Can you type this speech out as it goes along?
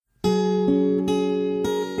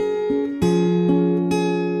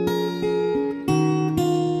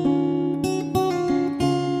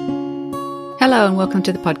Hello and welcome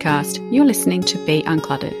to the podcast. You're listening to Be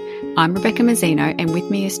Uncluttered. I'm Rebecca Mazzino and with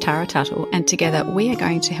me is Tara Tuttle, and together we are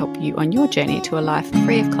going to help you on your journey to a life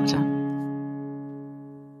free of clutter.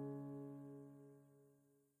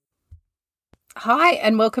 Hi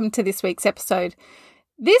and welcome to this week's episode.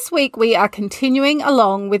 This week we are continuing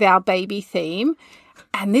along with our baby theme,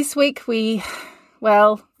 and this week you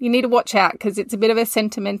need to watch out because it's a bit of a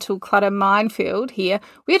sentimental clutter minefield here.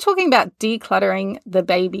 We are talking about decluttering the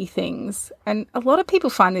baby things, and a lot of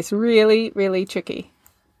people find this really, really tricky.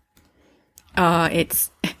 Oh,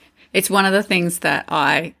 it's one of the things that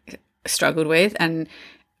I struggled with, and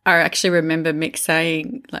I actually remember Mick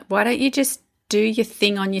saying, like, why don't you just do your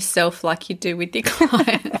thing on yourself like you do with your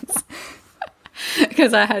clients?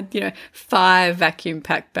 Because I had, 5 vacuum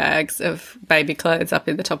packed bags of baby clothes up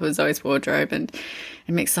in the top of Zoe's wardrobe, and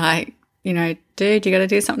Mick's like, dude, you got to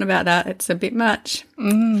do something about that. It's a bit much.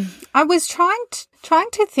 I was trying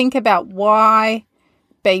to think about why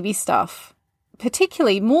baby stuff,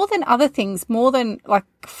 particularly more than other things, more than like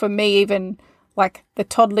for me, even like the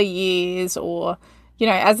toddler years or,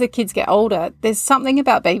 as the kids get older, there's something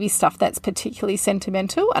about baby stuff that's particularly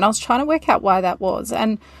sentimental. And I was trying to work out why that was.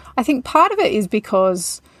 And I think part of it is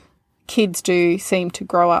because kids do seem to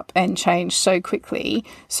grow up and change so quickly.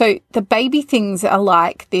 So the baby things are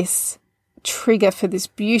like this trigger for this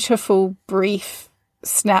beautiful, brief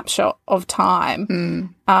snapshot of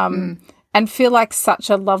time. And feel like such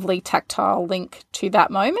a lovely tactile link to that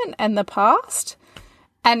moment and the past.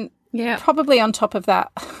 And probably on top of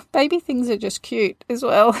that, baby things are just cute as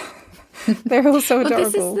well. They're also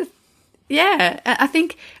adorable. I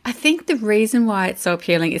think the reason why it's so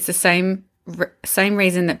appealing is the same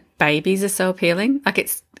reason that babies are so appealing. Like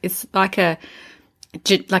it's like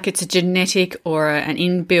it's a genetic or an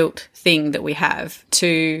inbuilt thing that we have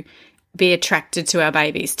to be attracted to our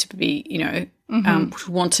babies, to be, to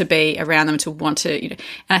want to be around them, to want to, and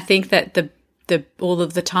I think that all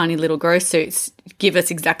of the tiny little grow suits give us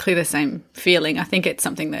exactly the same feeling. I think it's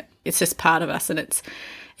something that it's just part of us, and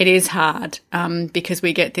it is hard because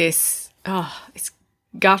we get this, it's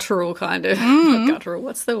guttural kind of, not guttural,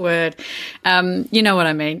 what's the word? You know what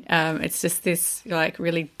I mean? It's just this like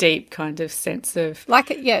really deep kind of sense of it's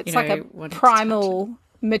like a primal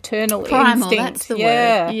maternal instinct. That's the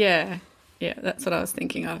word. Yeah, that's what I was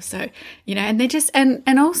thinking of. So, and they're just, and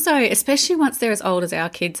also, especially once they're as old as our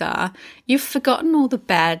kids are, you've forgotten all the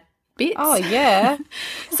bad bits. Oh, yeah.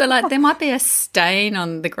 So, like, there might be a stain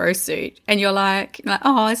on the grow suit and you're like,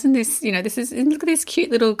 oh, isn't this, look at this cute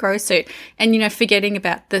little grow suit. And, forgetting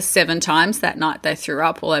about the 7 times that night they threw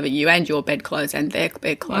up all over you and your bedclothes and their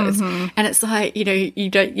bedclothes. And it's like, you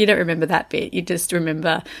don't remember that bit. You just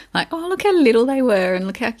remember like, oh, look how little they were and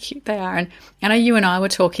look how cute they are. And I know you and I were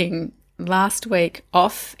talking last week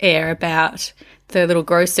off air about the little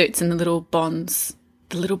grow suits and the little bonds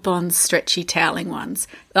stretchy toweling ones.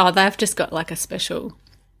 Oh, they've just got like a special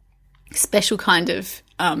kind of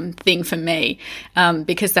thing for me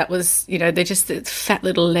because that was, they're just the fat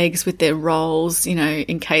little legs with their rolls,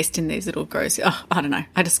 encased in these little grow suits. Oh, I don't know.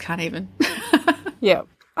 I just can't even. Yeah.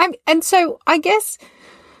 And so I guess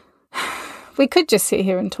we could just sit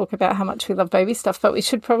here and talk about how much we love baby stuff, but we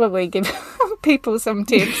should probably give people some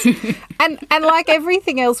tips. and like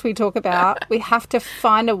everything else we talk about, we have to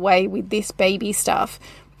find a way with this baby stuff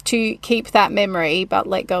to keep that memory but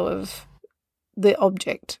let go of the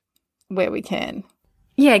object where we can.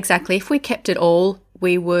 Yeah, exactly. If we kept it all,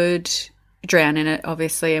 we would drown in it,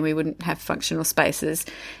 obviously, and we wouldn't have functional spaces.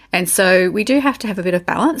 And so we do have to have a bit of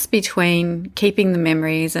balance between keeping the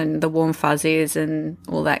memories and the warm fuzzies and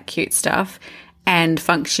all that cute stuff and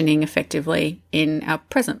functioning effectively in our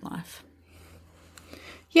present life.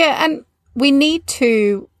 Yeah, and we need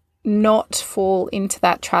to not fall into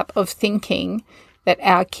that trap of thinking that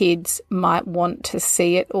our kids might want to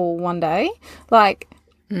see it all one day. Like,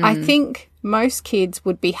 I think most kids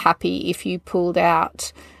would be happy if you pulled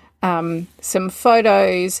out some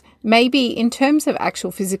photos, maybe in terms of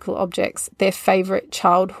actual physical objects, their favourite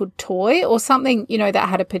childhood toy or something, that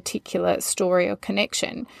had a particular story or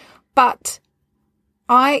connection. But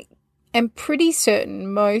I am pretty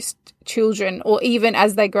certain most children, or even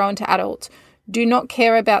as they grow into adults, do not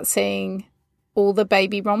care about seeing all the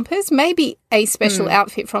baby rompers, maybe a special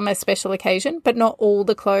outfit from a special occasion, but not all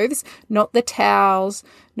the clothes, not the towels,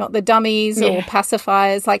 not the dummies or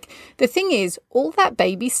pacifiers. Like, the thing is, all that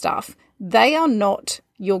baby stuff, they are not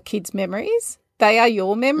your kids' memories. They are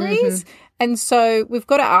your memories. And so we've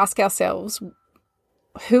got to ask ourselves,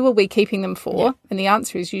 who are we keeping them for? And the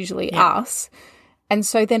answer is usually us. And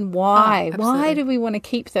so then why? Why do we want to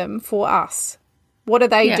keep them for us? What are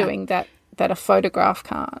they doing that a photograph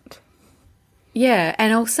can't? Yeah,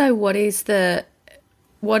 and also what is the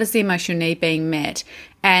emotional need being met,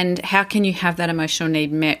 and how can you have that emotional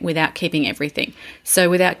need met without keeping everything? So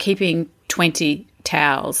without keeping 20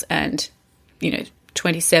 towels and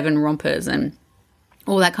 27 rompers and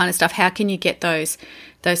all that kind of stuff, how can you get those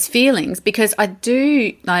feelings? Because I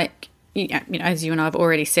do, like, as you and I have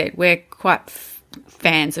already said, we're quite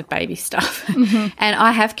fans of baby stuff. And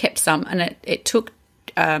I have kept some, and it took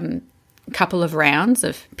couple of rounds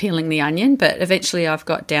of peeling the onion, but eventually I've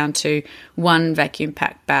got down to one vacuum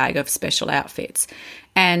packed bag of special outfits.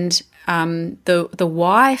 And the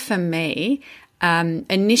why for me,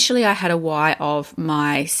 initially I had a why of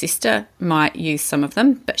my sister might use some of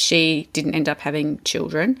them, but she didn't end up having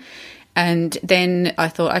children. And then I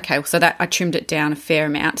thought, okay, so that I trimmed it down a fair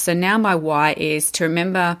amount. So now my why is to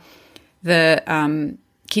remember the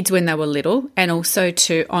kids when they were little, and also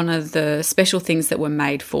to honour the special things that were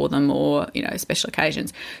made for them, or special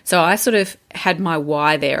occasions. So I sort of had my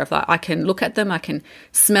why there of, like, I can look at them, I can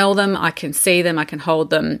smell them, I can see them, I can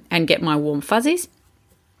hold them and get my warm fuzzies,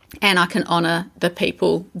 and I can honour the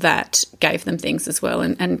people that gave them things as well,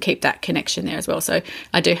 and keep that connection there as well. So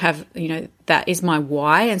I do have, that is my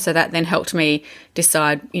why, and so that then helped me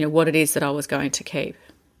decide what it is that I was going to keep.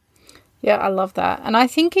 Yeah, I love that. And I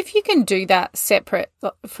think if you can do that separate,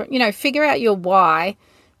 figure out your why,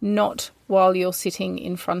 not while you're sitting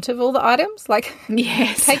in front of all the items. Like,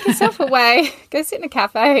 yes. Take yourself away, go sit in a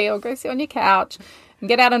cafe or go sit on your couch and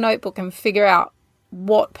get out a notebook and figure out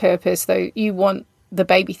what purpose though you want the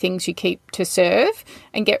baby things you keep to serve,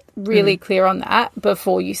 and get really clear on that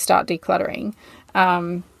before you start decluttering.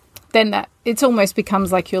 Then that it almost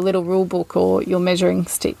becomes like your little rule book or your measuring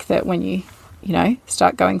stick that when you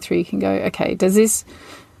start going through, you can go, okay, does this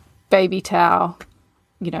baby towel,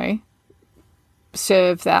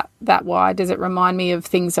 serve that why? Does it remind me of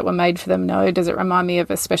things that were made for them? No. Does it remind me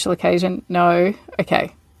of a special occasion? No.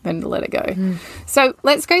 Okay, then let it go. So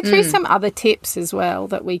let's go through some other tips as well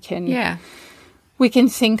that we can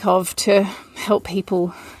think of to help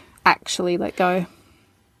people actually let go.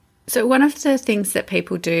 So one of the things that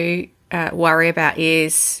people do worry about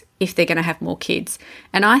is if they're going to have more kids.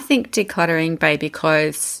 And I think decluttering baby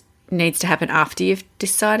clothes needs to happen after you've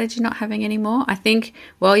decided you're not having any more. I think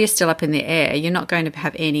while you're still up in the air, you're not going to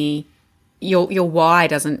have any, your why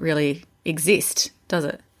doesn't really exist, does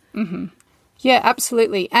it? Mm-hmm. Yeah,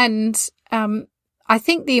 absolutely. And I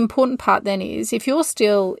think the important part then is if you're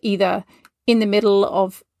still either in the middle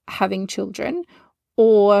of having children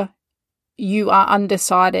or you are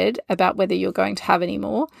undecided about whether you're going to have any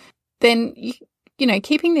more, then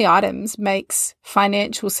keeping the items makes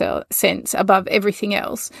financial sense above everything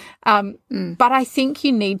else. But I think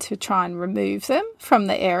you need to try and remove them from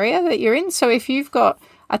the area that you're in. So if you've got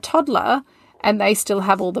a toddler and they still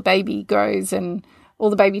have all the baby grows and all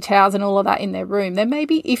the baby towels and all of that in their room, then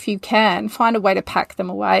maybe if you can, find a way to pack them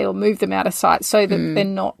away or move them out of sight so that they're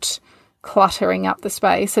not cluttering up the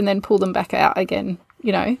space, and then pull them back out again,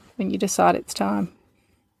 when you decide it's time.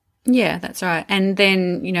 Yeah, that's right. And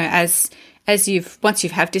then, as once you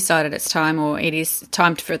have decided it's time, or it is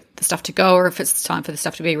time for the stuff to go, or if it's time for the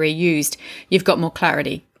stuff to be reused, you've got more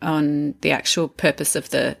clarity on the actual purpose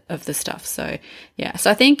of the stuff. So yeah,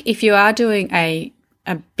 so I think if you are doing a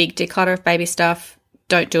big declutter of baby stuff,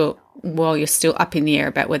 don't do it while you're still up in the air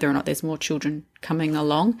about whether or not there's more children coming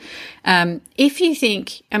along. If you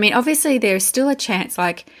think, obviously there's still a chance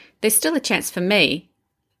for me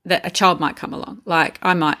that a child might come along. Like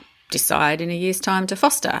I might decide in a year's time to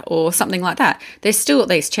foster or something like that. There's still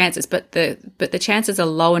these chances, but the chances are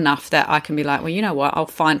low enough that I can be like, well, you know what, I'll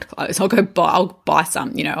find clothes, I'll buy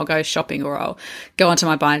some, I'll go shopping, or I'll go onto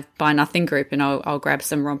my buy nothing group and I'll grab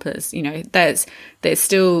some rompers. There's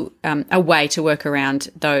still a way to work around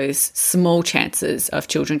those small chances of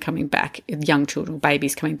children coming back, young children,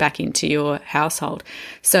 babies coming back into your household.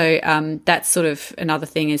 So that's sort of another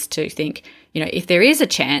thing, is to think, if there is a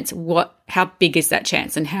chance, how big is that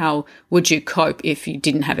chance, and how would you cope if you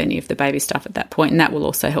didn't have any of the baby stuff at that point? And that will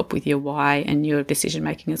also help with your why and your decision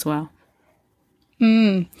making as well.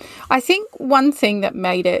 I think one thing that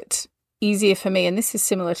made it easier for me, and this is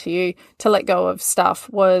similar to you, to let go of stuff,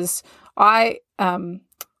 was I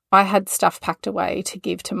had stuff packed away to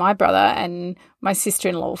give to my brother and my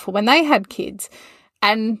sister-in-law for when they had kids,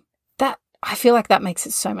 and I feel like that makes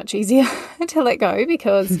it so much easier to let go,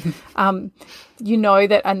 because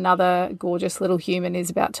that another gorgeous little human is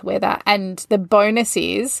about to wear that. And the bonus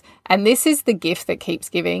is, and this is the gift that keeps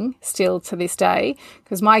giving still to this day,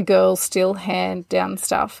 because my girls still hand down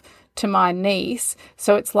stuff to my niece.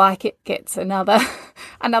 So it's like it gets another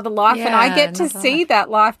life, and I get to see that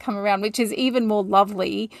life come around, which is even more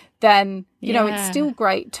lovely than, you know, it's still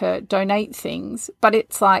great to donate things, but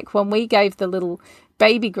it's like when we gave the little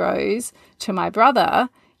baby grows to my brother,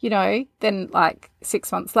 you know, then like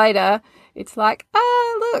 6 months later, it's like,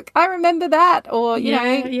 look, I remember that. Or, you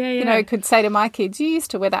know, could say to my kids, you used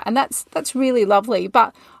to wear that. And that's really lovely.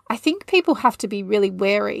 But I think people have to be really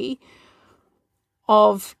wary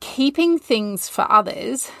of keeping things for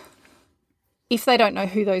others if they don't know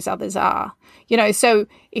who those others are. You know, so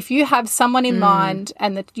if you have someone in mind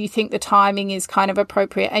and that you think the timing is kind of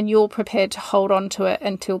appropriate and you're prepared to hold on to it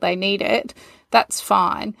until they need it, that's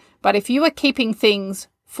fine. But if you are keeping things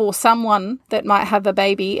for someone that might have a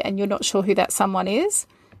baby and you're not sure who that someone is,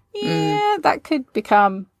 that could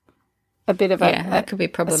become a bit of that could be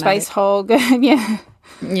problematic. A space hog.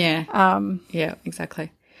 Yeah,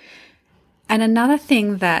 exactly. And another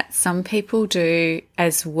thing that some people do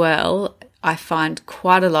as well, I find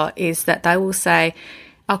quite a lot, is that they will say,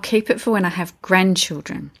 I'll keep it for when I have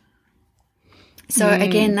grandchildren. So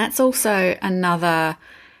again, that's also another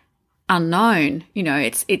unknown. You know,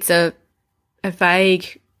 it's a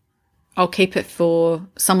vague, I'll keep it for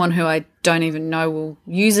someone who I don't even know will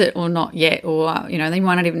use it or not yet, or, you know, they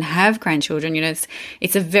might not even have grandchildren. You know,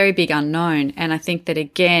 it's a very big unknown. And I think that,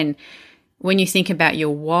 again, when you think about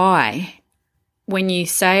your why, when you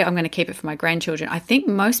say, I'm going to keep it for my grandchildren, I think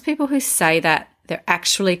most people who say that, they're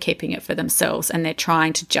actually keeping it for themselves and they're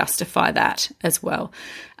trying to justify that as well.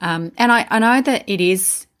 And I know that it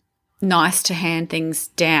is nice to hand things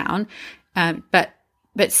down, but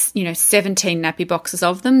you know, 17 nappy boxes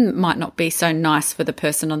of them might not be so nice for the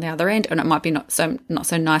person on the other end, and it might be not so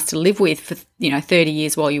nice to live with for, you know, 30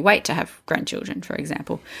 years while you wait to have grandchildren, for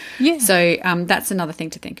example. Yeah. So that's another thing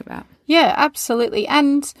to think about. Yeah, absolutely.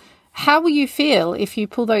 And how will you feel if you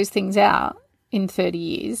pull those things out in 30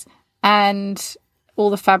 years and all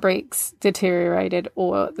the fabric's deteriorated,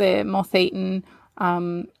 or they're moth-eaten,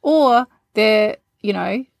 or they're, you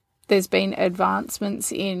know, there's been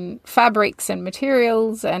advancements in fabrics and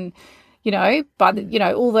materials and, you know, but, you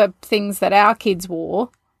know, all the things that our kids wore,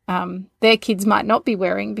 their kids might not be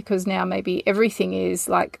wearing, because now maybe everything is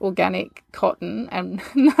like organic cotton, and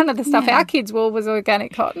none of the stuff our kids wore was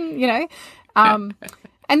organic cotton, you know.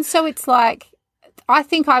 And so it's like, I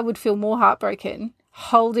think I would feel more heartbroken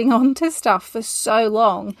holding on to stuff for so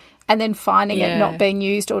long and then finding it not being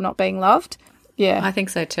used or not being loved. Yeah. I think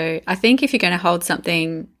so too. I think if you're going to hold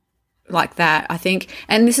something like that, I think,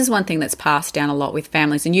 and this is one thing that's passed down a lot with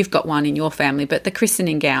families, and you've got one in your family, but the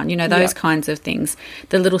christening gown, you know, those kinds of things,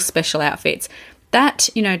 the little special outfits, that,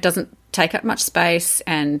 you know, doesn't take up much space,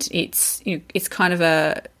 and it's, you know, it's kind of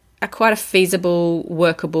a quite a feasible,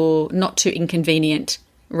 workable, not too inconvenient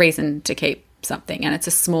reason to keep something, and it's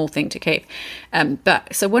a small thing to keep.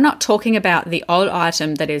 But so we're not talking about the odd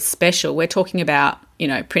item that is special. We're talking about, you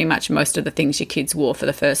know, pretty much most of the things your kids wore for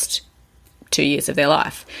the first 2 years of their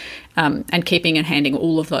life, and keeping and handing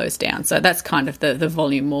all of those down. So that's kind of the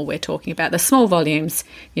volume more we're talking about. The small volumes,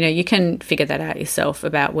 you know, you can figure that out yourself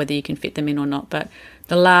about whether you can fit them in or not, but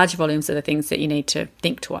the large volumes are the things that you need to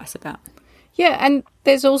think twice about. Yeah, and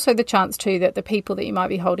there's also the chance too that the people that you might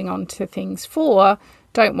be holding on to things for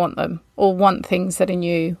don't want them, or want things that are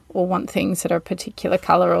new, or want things that are a particular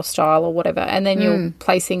colour or style or whatever, and then you're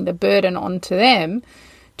placing the burden onto them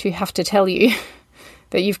to have to tell you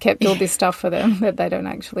that you've kept all this stuff for them that they don't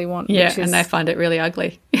actually want. Yeah, and they find it really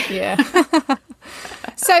ugly. Yeah.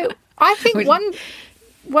 So I think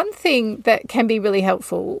one thing that can be really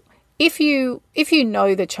helpful, if you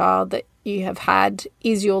know the child that you have had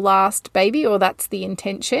is your last baby, or that's the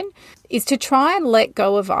intention, is to try and let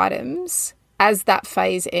go of items as that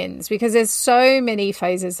phase ends, because there's so many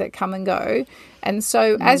phases that come and go. And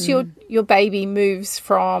so as your baby moves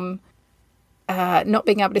from not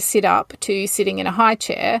being able to sit up to sitting in a high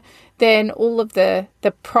chair, then all of the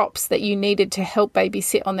props that you needed to help baby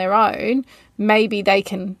sit on their own, maybe they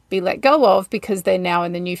can be let go of because they're now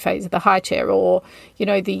in the new phase of the high chair, or, you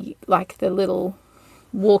know, the little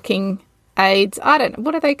walking aids. I don't know.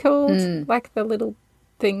 What are they called? Like the little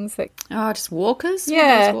things that... Oh, just walkers?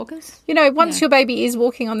 Yeah. Walkers? You know, once your baby is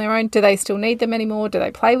walking on their own, do they still need them anymore? Do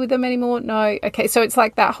they play with them anymore? No. Okay, so it's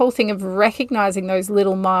like that whole thing of recognising those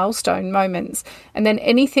little milestone moments, and then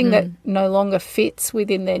anything that no longer fits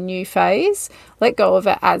within their new phase, let go of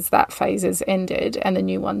it as that phase has ended and the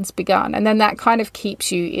new one's begun. And then that kind of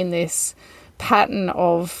keeps you in this pattern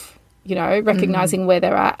of, you know, recognising where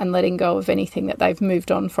they're at and letting go of anything that they've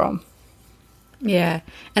moved on from. Yeah,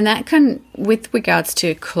 and that can, with regards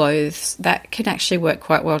to clothes, that can actually work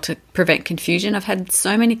quite well to prevent confusion. I've had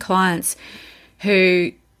so many clients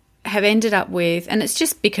who have ended up with, and it's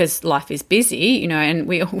just because life is busy, you know, and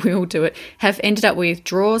we all do it, have ended up with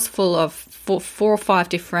drawers full of four or five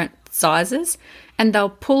different sizes, and they'll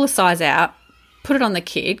pull a size out, put it on the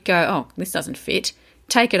kid, go, oh, this doesn't fit,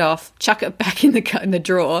 take it off, chuck it back in the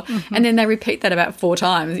drawer, and then they repeat that about 4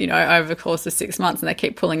 times, you know, over the course of 6 months, and they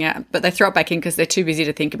keep pulling out, but they throw it back in because they're too busy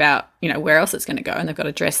to think about, you know, where else it's going to go, and they've got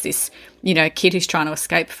to dress this, you know, kid who's trying to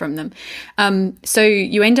escape from them. So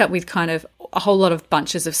you end up with kind of a whole lot of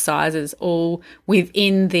bunches of sizes all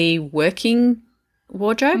within the working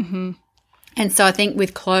wardrobe. And so I think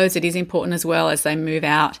with clothes, it is important as well as they move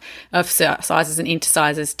out of sizes and into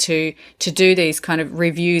sizes to do these kind of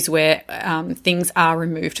reviews where things are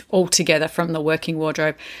removed altogether from the working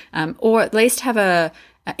wardrobe, or at least have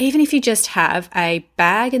even if you just have a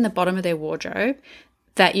bag in the bottom of their wardrobe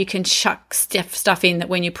that you can chuck stuff in that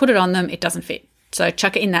when you put it on them, it doesn't fit. So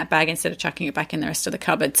chuck it in that bag instead of chucking it back in the rest of the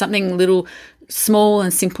cupboard. Something little small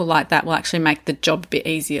and simple like that will actually make the job a bit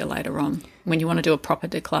easier later on when you want to do a proper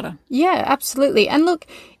declutter. Yeah, absolutely. And look,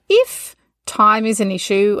 if time is an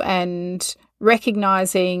issue and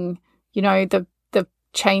recognising, you know, the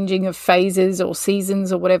changing of phases or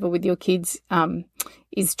seasons or whatever with your kids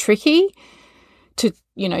is tricky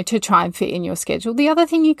to try and fit in your schedule, the other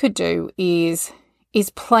thing you could do is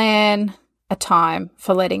plan a time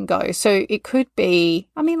for letting go. So it could be,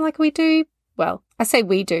 I mean, like we do, well, I say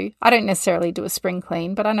we do. I don't necessarily do a spring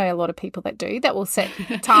clean, but I know a lot of people that do, that will set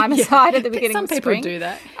time aside at the beginning of spring. Some people do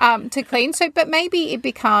that. To clean. So, but maybe it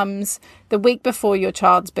becomes the week before your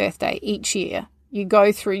child's birthday each year. You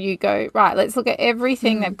go, right, let's look at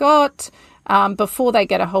everything they've got. Before they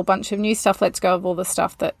get a whole bunch of new stuff, let's go of all the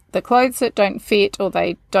stuff the clothes that don't fit or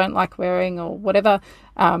they don't like wearing or whatever,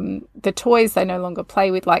 the toys they no longer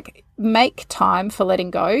play with. Like, make time for letting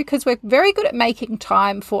go, because we're very good at making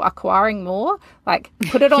time for acquiring more. Like,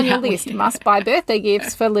 put it on your list. Must buy birthday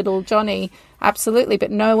gifts for little Johnny. Absolutely. But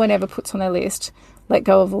no one ever puts on their list, let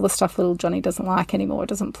go of all the stuff little Johnny doesn't like anymore,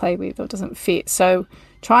 doesn't play with or doesn't fit. So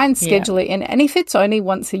try and schedule it in. And if it's only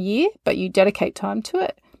once a year, but you dedicate time to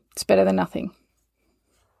it, it's better than nothing.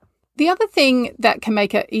 The other thing that can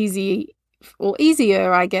make it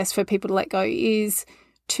easier, I guess, for people to let go is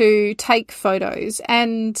to take photos.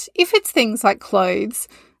 And if it's things like clothes,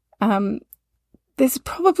 there's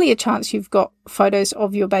probably a chance you've got photos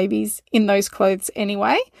of your babies in those clothes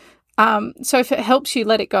anyway. So if it helps you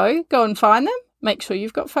let it go and find them. Make sure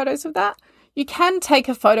you've got photos of that. You can take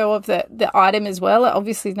a photo of the item as well. It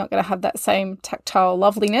obviously is not going to have that same tactile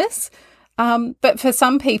loveliness. But for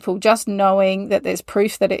some people, just knowing that there's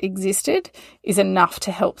proof that it existed is enough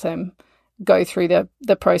to help them go through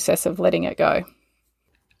the process of letting it go.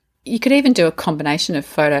 You could even do a combination of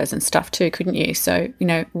photos and stuff too, couldn't you? So, you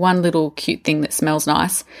know, one little cute thing that smells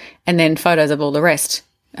nice and then photos of all the rest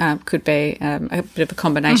could be a bit of a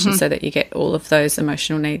combination so that you get all of those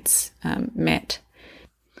emotional needs met.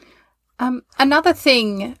 Another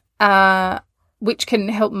thing which can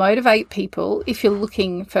help motivate people if you're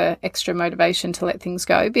looking for extra motivation to let things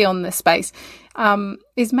go beyond the space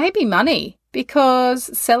is maybe money,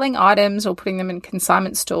 because selling items or putting them in a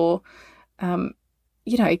consignment store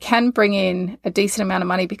can bring in a decent amount of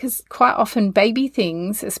money, because quite often baby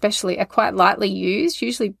things especially are quite lightly used.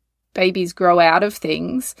 Usually babies grow out of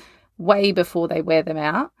things way before they wear them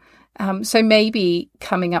out. So maybe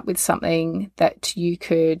coming up with something that you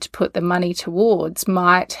could put the money towards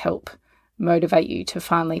might help motivate you to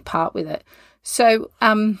finally part with it. So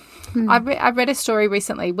I read a story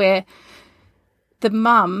recently where the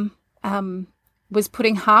mum was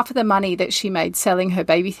putting half of the money that she made selling her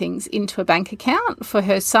baby things into a bank account for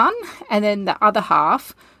her son, and then the other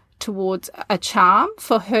half towards a charm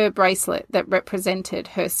for her bracelet that represented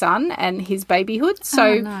her son and his babyhood.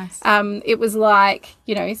 So nice. It was like,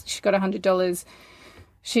 she got $100.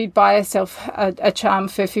 She'd buy herself a charm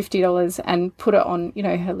for $50 and put it on,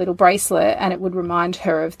 her little bracelet, and it would remind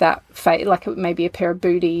her of that phase, like it may be a pair of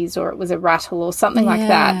booties or it was a rattle or something like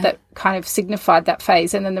that kind of signified that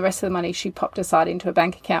phase. And then the rest of the money she popped aside into a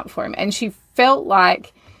bank account for him. And she felt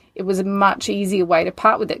like it was a much easier way to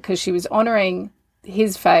part with it, because she was honouring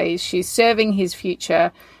his phase, she's serving his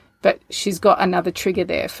future, but she's got another trigger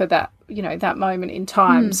there for that, that moment in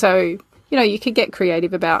time. So, you could get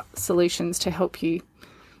creative about solutions to help you,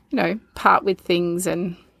 part with things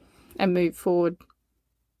and move forward.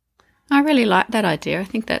 I really like that idea. I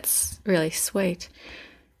think that's really sweet.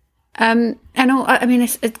 I mean,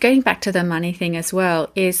 it's going back to the money thing as well,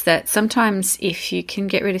 is that sometimes if you can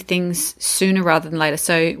get rid of things sooner rather than later,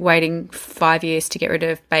 so waiting 5 years to get rid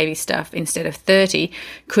of baby stuff instead of 30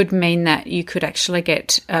 could mean that you could actually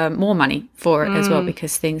get more money for it as well,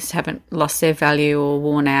 because things haven't lost their value or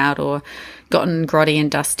worn out or gotten grotty and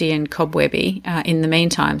dusty and cobwebby in the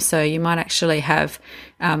meantime. So you might actually have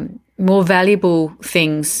more valuable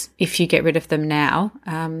things if you get rid of them now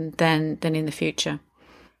than in the future.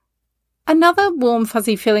 Another warm,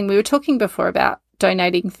 fuzzy feeling, we were talking before about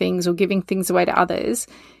donating things or giving things away to others.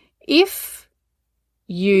 If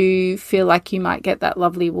you feel like you might get that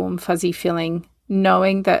lovely, warm, fuzzy feeling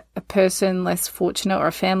knowing that a person less fortunate or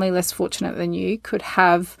a family less fortunate than you could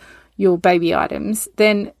have your baby items,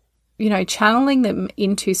 then, channeling them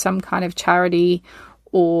into some kind of charity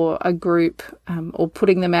or a group or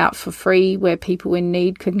putting them out for free where people in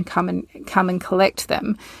need can come and collect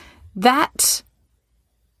them, that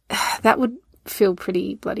would feel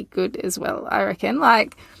pretty bloody good as well, I reckon.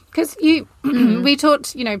 Because we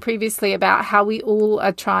talked, previously about how we all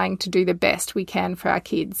are trying to do the best we can for our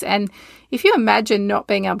kids. And if you imagine not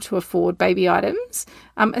being able to afford baby items,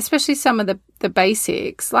 especially some of the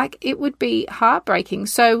basics, it would be heartbreaking.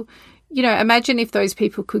 So, imagine if those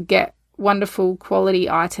people could get wonderful quality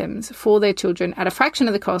items for their children at a fraction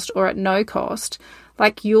of the cost or at no cost.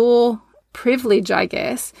 Your privilege, I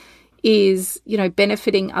guess, is,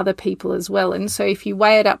 benefiting other people as well. And so if you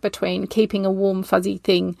weigh it up between keeping a warm, fuzzy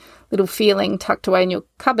little feeling tucked away in your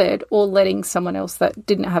cupboard or letting someone else that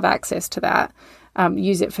didn't have access to that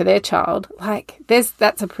use it for their child,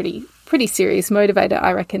 that's a pretty serious motivator,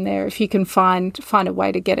 I reckon, there, if you can find a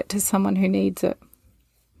way to get it to someone who needs it.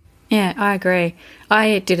 Yeah, I agree.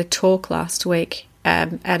 I did a talk last week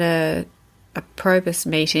at a Probus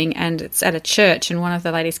meeting, and it's at a church, and one of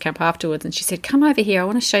the ladies came up afterwards and she said, "Come over here, I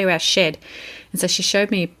want to show you our shed." And so she showed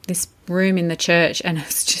me this room in the church, and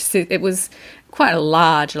it was quite a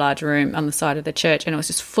large room on the side of the church, and it was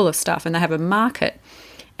just full of stuff. And they have a market,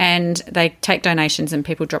 and they take donations and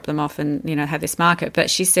people drop them off and have this market. But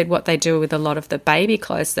she said what they do with a lot of the baby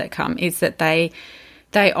clothes that come is that they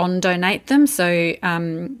on donate them. So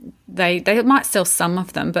they might sell some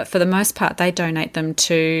of them, but for the most part they donate them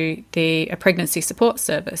to a pregnancy support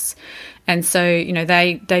service. And so,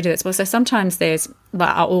 they do this. Well, so sometimes there's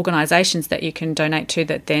organisations that you can donate to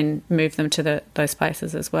that then move them to those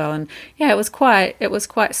places as well. And yeah, it was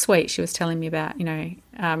quite sweet. She was telling me about,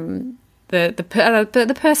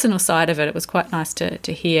 the personal side of it. It was quite nice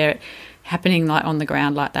to hear it happening on the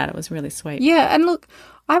ground like that. It was really sweet. Yeah, and look,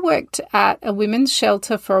 I worked at a women's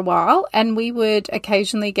shelter for a while, and we would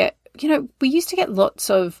occasionally get, we used to get lots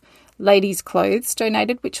of ladies' clothes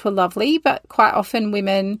donated, which were lovely, but quite often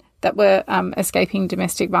women that were escaping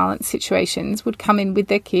domestic violence situations would come in with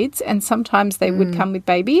their kids, and sometimes they would come with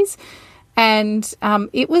babies. And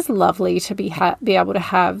it was lovely to be able to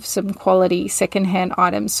have some quality secondhand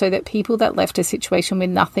items so that people that left a situation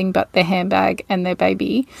with nothing but their handbag and their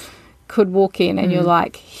baby could walk in and you're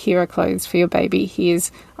like, here are clothes for your baby,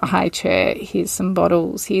 here's a high chair, here's some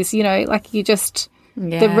bottles, here's,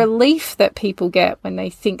 the relief that people get when they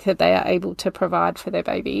think that they are able to provide for their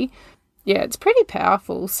baby. Yeah, it's pretty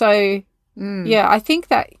powerful. So, yeah, I think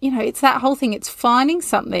that, it's that whole thing. It's finding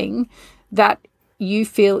something that you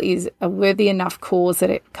feel is a worthy enough cause that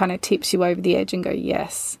it kind of tips you over the edge and go,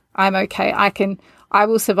 yes, I'm okay. I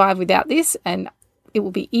will survive without this, and it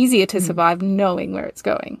will be easier to survive knowing where it's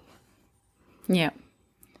going. Yeah.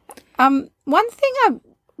 One thing I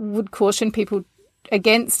would caution people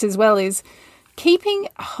against as well is keeping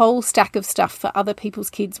a whole stack of stuff for other people's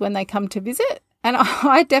kids when they come to visit. And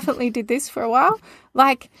I definitely did this for a while,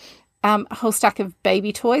 a whole stack of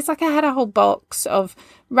baby toys. I had a whole box of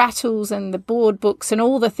rattles and the board books and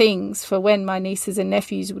all the things for when my nieces and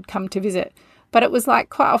nephews would come to visit. But it was quite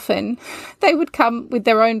often they would come with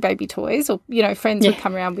their own baby toys, or, friends would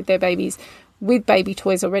come around with their babies with baby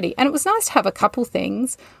toys already. And it was nice to have a couple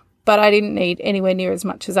things, but I didn't need anywhere near as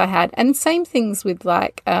much as I had. And same things with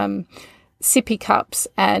sippy cups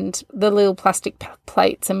and the little plastic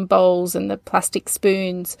plates and bowls and the plastic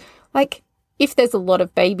spoons. If there's a lot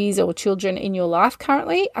of babies or children in your life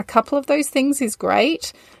currently, a couple of those things is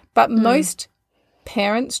great. But most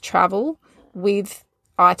parents travel with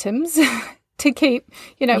items to keep,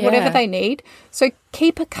 whatever they need. So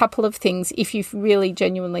keep a couple of things if you really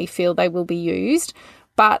genuinely feel they will be used.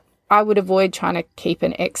 But I would avoid trying to keep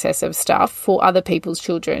an excess of stuff for other people's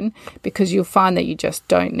children, because you'll find that you just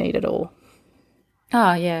don't need it all.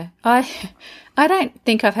 Oh, yeah. I don't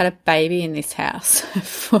think I've had a baby in this house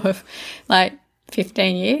for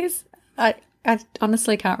 15 years. I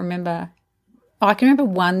honestly can't remember. Oh, I can remember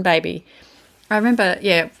one baby I remember,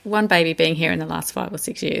 one baby being here in the last 5 or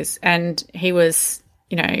 6 years, and he was,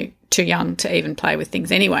 too young to even play with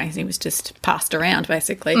things anyway. He was just passed around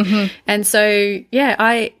basically. Mm-hmm. And so,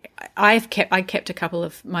 I kept a couple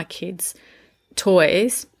of my kids'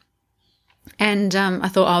 toys, and I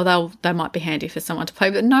thought, they might be handy for someone to play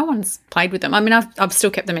with. But no one's played with them. I mean, I've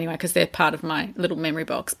still kept them anyway because they're part of my little memory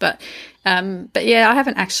box. But I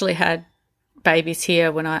haven't actually had babies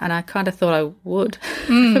here and I kind of thought I would,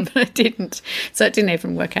 but I didn't. So it didn't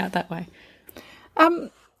even work out that way.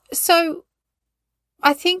 So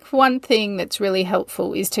I think one thing that's really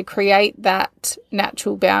helpful is to create that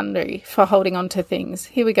natural boundary for holding on to things.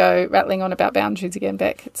 Here we go, rattling on about boundaries again,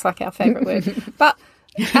 Beck. It's like our favourite word. But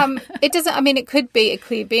it doesn't, I mean, it could be a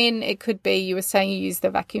clear bin. It could be, you were saying you use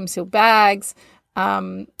the vacuum seal bags.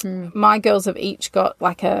 My girls have each got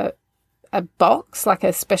like a box, like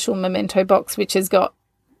a special memento box, which has got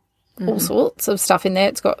all sorts of stuff in there.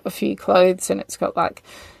 It's got a few clothes and it's got like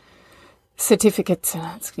certificates and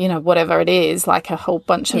it's, whatever it is, like a whole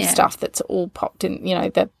bunch of stuff that's all popped in,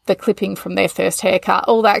 the clipping from their first haircut,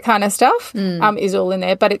 all that kind of stuff is all in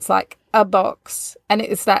there. But it's like a box, and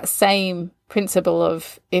it's that same principle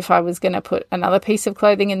of if I was going to put another piece of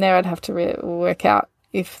clothing in there, I'd have to work out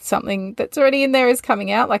if something that's already in there is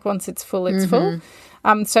coming out, like once it's full, it's full.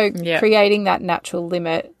 Creating that natural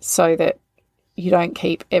limit so that you don't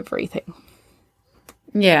keep everything.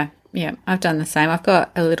 Yeah, I've done the same. I've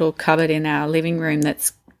got a little cupboard in our living room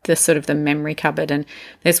that's the sort of the memory cupboard, and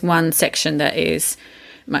there's one section that is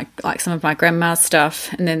some of my grandma's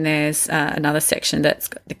stuff, and then there's another section that's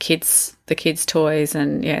got the kids' toys,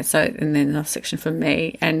 and and then another section for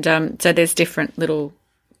me, and so there's different little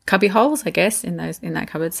cubby holes, I guess, in that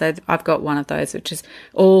cupboard. So I've got one of those, which is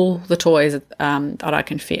all the toys that I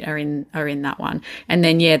can fit are in that one. And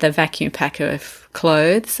then the vacuum pack of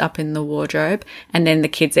clothes up in the wardrobe, and then the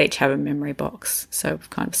kids each have a memory box. So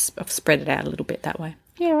I've spread it out a little bit that way.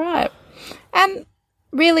 Yeah, right. And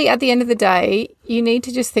really, at the end of the day, you need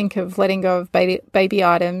to just think of letting go of baby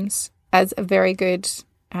items as a very good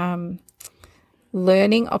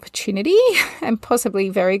learning opportunity and possibly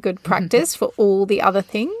very good practice for all the other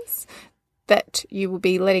things that you will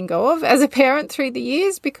be letting go of as a parent through the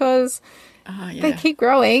years, because they keep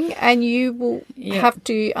growing, and you will have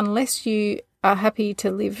to, unless you are happy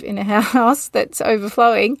to live in a house that's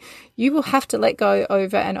overflowing, you will have to let go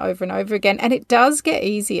over and over and over again. And it does get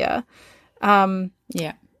easier. Clothing,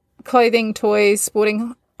 toys,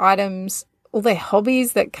 sporting items, all their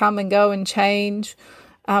hobbies that come and go and change.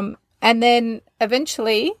 And then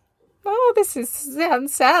eventually, this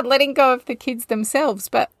sounds sad, letting go of the kids themselves.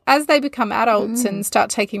 But as they become adults and start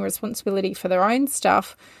taking responsibility for their own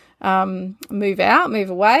stuff, move out, move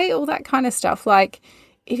away, all that kind of stuff, like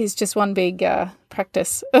it is just one big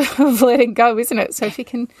practice of letting go, isn't it? So if you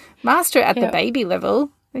can master it at the baby level,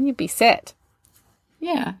 then you'd be set.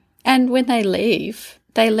 Yeah. And when they leave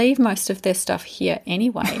most of their stuff here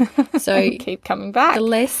anyway. So keep coming back. The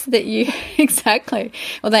less that you exactly.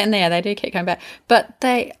 Well, they do keep coming back. But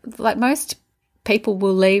they, like most people,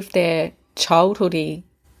 will leave their childhoody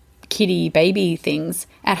kiddie baby things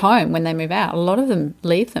at home when they move out. A lot of them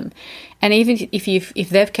leave them. And even if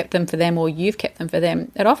they've kept them for them or you've kept them for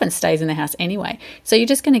them, it often stays in the house anyway. So you're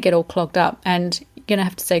just going to get all clogged up, and you're going to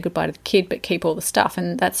have to say goodbye to the kid but keep all the stuff,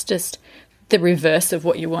 and that's just the reverse of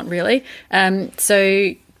what you want, really.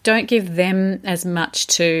 So don't give them as much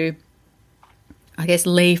to, I guess,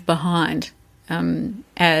 leave behind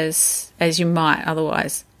as you might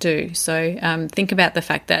otherwise do. So think about the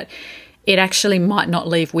fact that it actually might not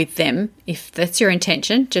leave with them. If that's your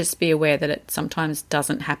intention, just be aware that it sometimes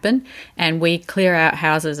doesn't happen. And we clear out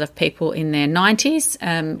houses of people in their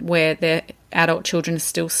 90s where their adult children are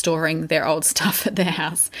still storing their old stuff at their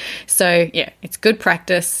house. So, it's good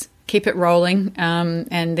practice. Keep it rolling,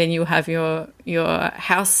 and then you'll have your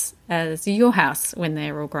house as your house when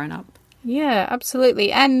they're all grown up. Yeah,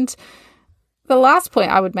 absolutely. And the last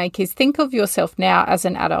point I would make is think of yourself now as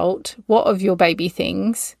an adult. What of your baby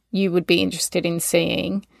things you would be interested in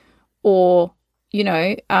seeing, or,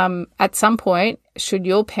 at some point, should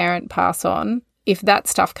your parent pass on, if that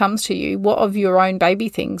stuff comes to you, what of your own baby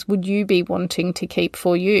things would you be wanting to keep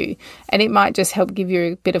for you? And it might just help give you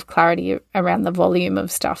a bit of clarity around the volume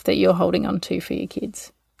of stuff that you're holding on to for your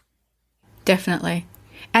kids. Definitely.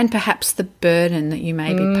 And perhaps the burden that you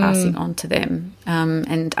may be passing on to them,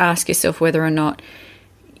 and ask yourself whether or not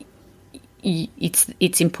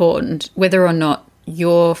it's important, whether or not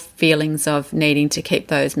your feelings of needing to keep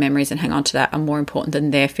those memories and hang on to that are more important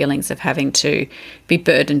than their feelings of having to be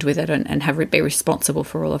burdened with it and be responsible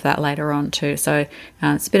for all of that later on too. So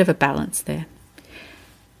it's a bit of a balance there.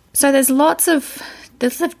 So there's lots of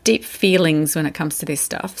there's a lot of deep feelings when it comes to this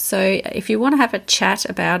stuff. So if you want to have a chat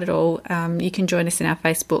about it all, you can join us in our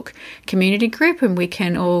Facebook community group, and we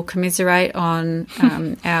can all commiserate on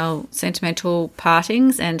our sentimental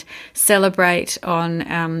partings and celebrate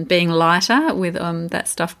on being lighter with that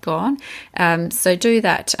stuff gone. So do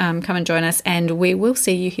that. Come and join us, and we will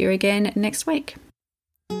see you here again next week.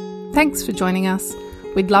 Thanks for joining us.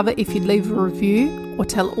 We'd love it if you'd leave a review or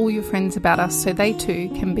tell all your friends about us so they too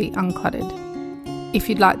can be uncluttered. If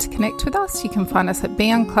you'd like to connect with us, you can find us at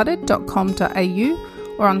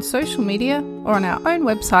beuncluttered.com.au or on social media or on our own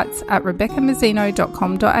websites at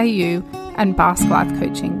rebeccamazzino.com.au and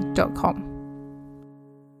basklifecoaching.com.